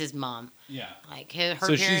sees his mom. Yeah. Like her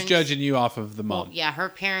so parents. She's judging you off of the mom. Well, yeah, her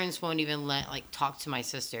parents won't even talk to my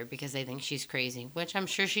sister because they think she's crazy, which I'm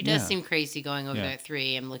sure she does seem crazy going over there at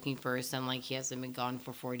 3 a.m. looking for her son like he hasn't been gone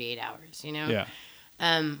for 48 hours, Yeah.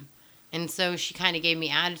 And so she kind of gave me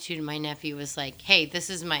attitude, and my nephew was like, "Hey, this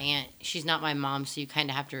is my aunt. She's not my mom, so you kind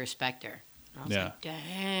of have to respect her." And I was like,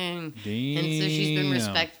 "Dang." And so she's been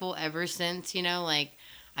respectful ever since,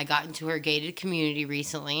 I got into her gated community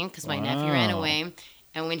recently because my nephew ran away.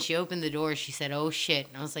 And when she opened the door, she said, "Oh, shit."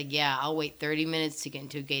 And I was like, "Yeah, I'll wait 30 minutes to get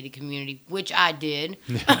into a gated community," which I did.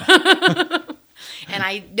 And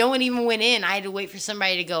and no one even went in. I had to wait for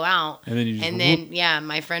somebody to go out. And then you just yeah,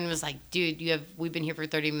 my friend was like, dude, we've been here for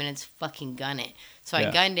 30 minutes, fucking gun it. So I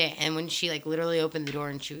gunned it, and when she like literally opened the door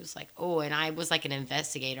and she was like, oh, and I was like an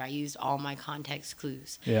investigator. I used all my context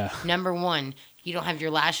clues. Yeah. Number 1, you don't have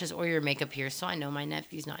your lashes or your makeup here, so I know my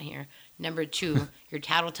nephew's not here. Number 2, your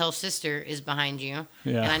tattletale sister is behind you.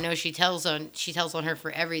 Yeah. And I know she tells on her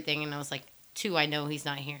for everything. And I was like, 2, I know he's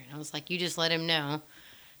not here. And I was like, you just let him know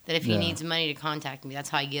that if he needs money to contact me, that's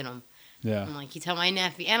how I get him. Yeah. I'm like, you tell my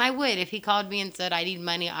nephew. And I would. If he called me and said I need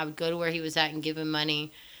money, I would go to where he was at and give him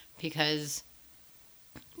money, because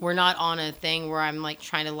we're not on a thing where I'm like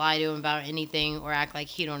trying to lie to him about anything or act like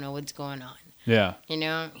he don't know what's going on. Yeah. You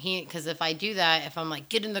know, because if I do that, if I'm like,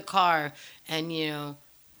 get in the car and, you know,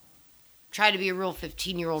 try to be a real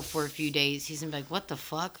 15-year-old for a few days, he's gonna be like, what the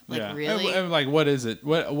fuck? Like, really? And like, what is it?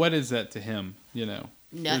 What is that to him? You know?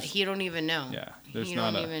 No, he don't even know. Yeah. There's he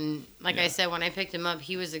not don't even, like I said, when I picked him up,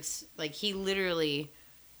 he was like, he literally,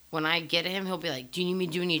 when I get him, he'll be like, do you need me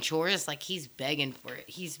to do any chores? Like, he's begging for it.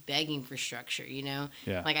 He's begging for structure, you know?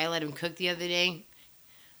 Yeah. Like, I let him cook the other day.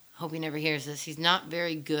 Hope he never hears this. He's not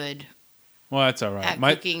very good Well, that's all right. at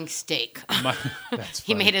cooking steak. That's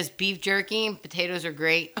He funny. made us beef jerky. Potatoes are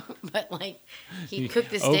great. But, like, he cooked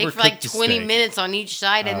the overcooked steak for, like, the 20 steak. minutes on each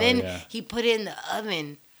side. And Oh, then yeah. he put it in the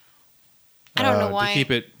oven. I don't know why. To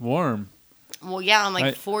keep it warm. Well, yeah, on, like,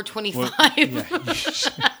 I- 425.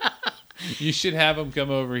 Yeah, you should have him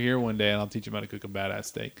come over here one day, and I'll teach him how to cook a badass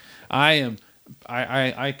steak. I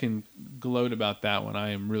can gloat about that one. I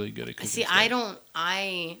am really good at cooking. See, steak.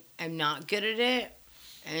 I am not good at it.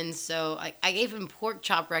 And so I gave him pork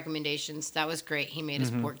chop recommendations. That was great. He made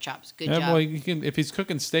us pork chops. Good Yeah, job. well, you can, if he's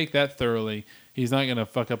cooking steak that thoroughly, he's not gonna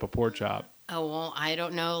fuck up a pork chop. Oh, well, I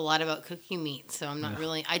don't know a lot about cooking meat, so I'm not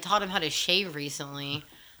really. I taught him how to shave recently,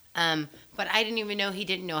 but I didn't even know he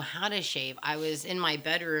didn't know how to shave. I was in my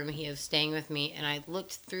bedroom, he was staying with me, and I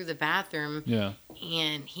looked through the bathroom, Yeah.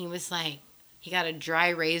 and he was like, he got a dry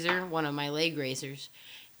razor, one of my leg razors,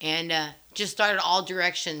 and just started all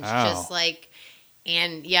directions, Ow. just like,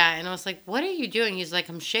 and yeah, and I was like, what are you doing? He's like,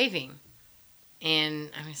 I'm shaving. And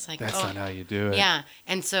I was like, That's oh. not how you do it. Yeah.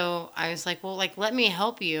 And so I was like, well, like, let me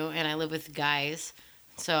help you. And I live with guys.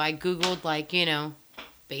 So I Googled, like, you know,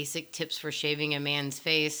 basic tips for shaving a man's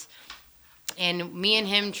face. And me and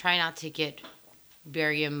him try not to get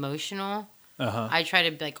very emotional. Uh-huh. I try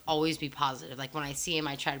to, like, always be positive. Like, when I see him,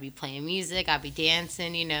 I try to be playing music. I'll be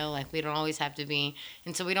dancing, you know, like, we don't always have to be.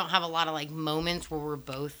 And so we don't have a lot of, like, moments where we're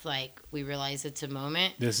both, like, we realize it's a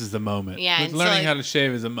moment. This is the moment. Yeah, and so, Learning like, how to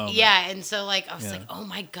shave is a moment. Yeah, and so, like, I was Yeah. like, oh,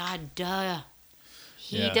 my God, duh.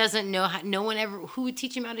 He Yeah. doesn't know how, no one ever, who would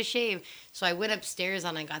teach him how to shave? So I went upstairs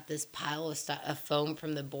and I got this pile of foam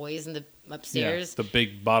from the boys in the upstairs. The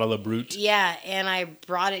big bottle of Brute. Yeah, and I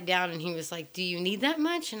brought it down and he was like, do you need that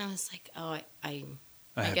much? And I was like, oh, I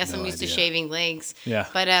have guess no I'm used to idea. shaving legs. Yeah.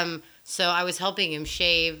 But, so I was helping him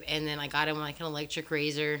shave and then I got him like an electric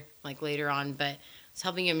razor, like later on, but I was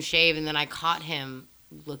helping him shave and then I caught him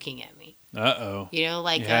looking at me. Uh-oh. You know,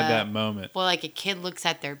 like, You had that moment. well, like a kid looks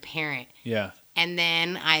at their parent. Yeah. And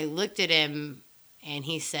then I looked at him and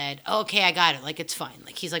he said, oh, okay, I got it. Like, it's fine.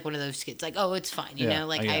 Like, he's like one of those kids. Like, oh, it's fine. You know,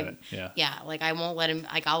 like, I got it. Yeah. yeah, like, I won't let him,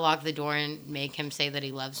 like, I'll lock the door and make him say that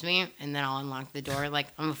he loves me. And then I'll unlock the door. Like,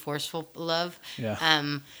 I'm a forceful love. Yeah.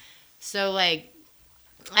 So, like,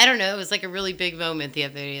 I don't know. It was like a really big moment the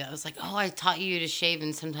other day. I was like, oh, I taught you to shave.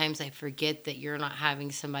 And sometimes I forget that you're not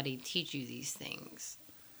having somebody teach you these things.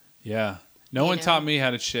 Yeah. No You one know? taught me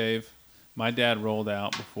how to shave. My dad rolled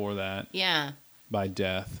out before that Yeah. by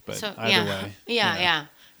death, but So, either way. Yeah, you know. yeah.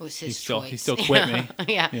 It was his choice. He still quit me.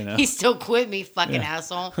 Yeah, you know. he still quit me, fucking Yeah.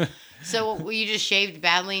 asshole. So you just shaved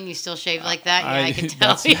badly and you still shave like that? Yeah, I can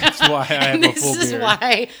tell. That's why I have And a full This is beard.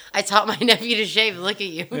 why I taught my nephew to shave. Look at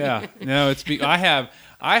you. Yeah. No, it's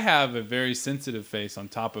I have a very sensitive face on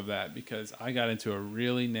top of that because I got into a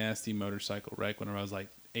really nasty motorcycle wreck when I was like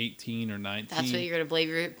 18 or 19. That's what you're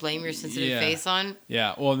gonna blame your sensitive Yeah. face on?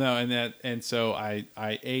 Yeah. Well, no, and so I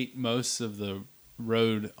ate most of the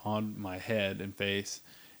road on my head and face.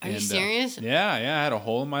 Are you And, serious? Yeah. I had a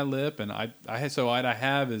hole in my lip, and I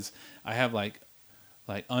have like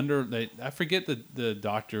under I forget the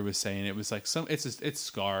doctor was saying it was like it's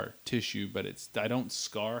scar tissue, but I don't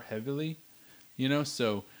scar heavily, you know.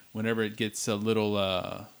 So whenever it gets a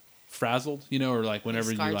little frazzled, you know, or like whenever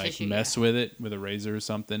you scar like tissue, mess with it with a razor or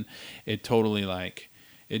something, it totally like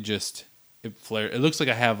it flares. It looks like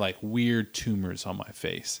I have like weird tumors on my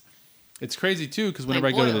face. It's crazy too because whenever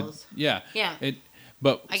Like I go to the boils. yeah.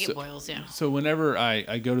 But I get boils, yeah. So whenever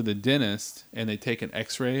I go to the dentist and they take an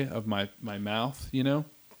X-ray of my mouth, you know,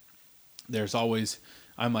 there's always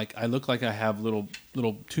I'm like, I look like I have little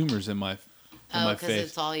tumors in my face.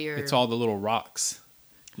 It's all the little rocks,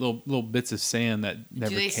 little bits of sand that never came out.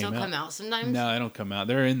 Do they still come out sometimes? No, they don't come out.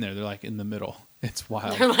 They're in there. They're like in the middle. It's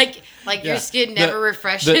wild. They're like your skin never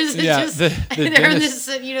refreshes. They're in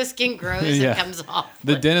this, skin grows and comes off.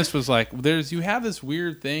 The dentist was like, you have this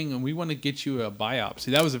weird thing and we want to get you a biopsy.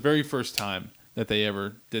 That was the very first time that they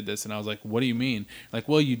ever did this. And I was like, what do you mean? Like,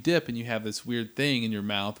 well, you dip and you have this weird thing in your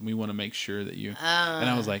mouth and we want to make sure that you, and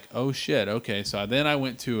I was like, oh shit. Okay. So then I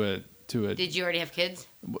went to a. Did you already have kids?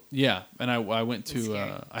 Yeah. And I went to,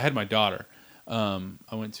 I had my daughter. I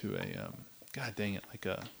went to God dang it.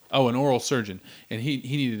 An oral surgeon, and he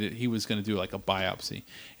needed it. He was going to do like a biopsy,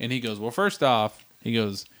 and he goes, well, first off, he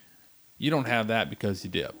goes, you don't have that because you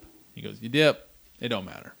dip. He goes, you dip, it don't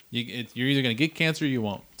matter. You're either going to get cancer or you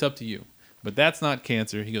won't. It's up to you. But that's not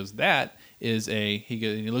cancer. He goes, that is and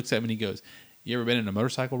he looks at me and he goes, you ever been in a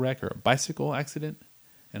motorcycle wreck or a bicycle accident?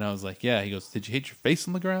 And I was like, yeah. He goes, did you hit your face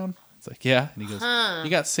on the ground? It's like, yeah. And he goes, you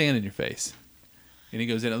got sand in your face. And he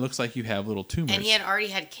goes, and it looks like you have little tumors. And he had already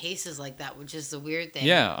had cases like that, which is the weird thing.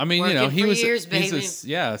 Yeah, I mean, he's a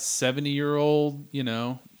 70-year-old,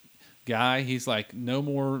 guy. He's like, no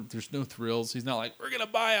more, there's no thrills. He's not like, we're going to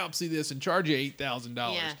biopsy this and charge you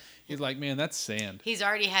 $8,000. Yeah. He's like, man, that's sand. He's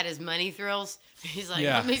already had his money thrills. He's like,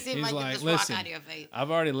 let me see if I can get this rock out of your face. I've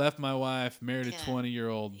already left my wife, married a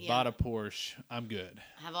 20-year-old, bought a Porsche. I'm good.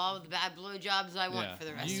 I have all the bad blowjobs I want for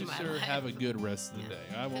the rest of my life. You, sir, have a good rest of the day.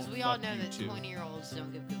 Because we all know that 20-year-olds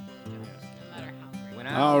don't give good blowjobs, no matter how great.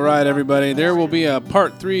 All right, everybody. There will be a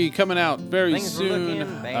part 3 coming out very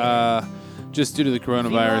soon. Just due to the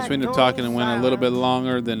coronavirus, we ended up talking and went a little bit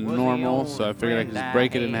longer than normal, so I figured I could just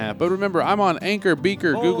break it in half. But remember, I'm on Anchor,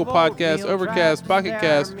 Beaker, Google Podcasts, Overcast, Pocket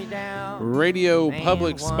Cast, Radio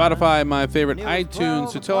Public, Spotify, my favorite, iTunes.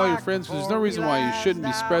 So tell all your friends, because there's no reason why you shouldn't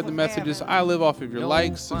be spreading the messages. I live off of your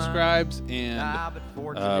likes, subscribes, and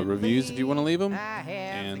reviews if you want to leave them.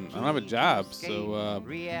 And I don't have a job, so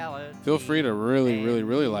feel free to really, really,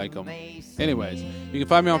 really like them. Anyways, you can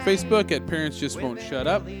find me on Facebook at Parents Just Won't Shut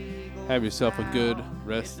Up. Have yourself a good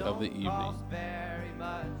rest of the evening.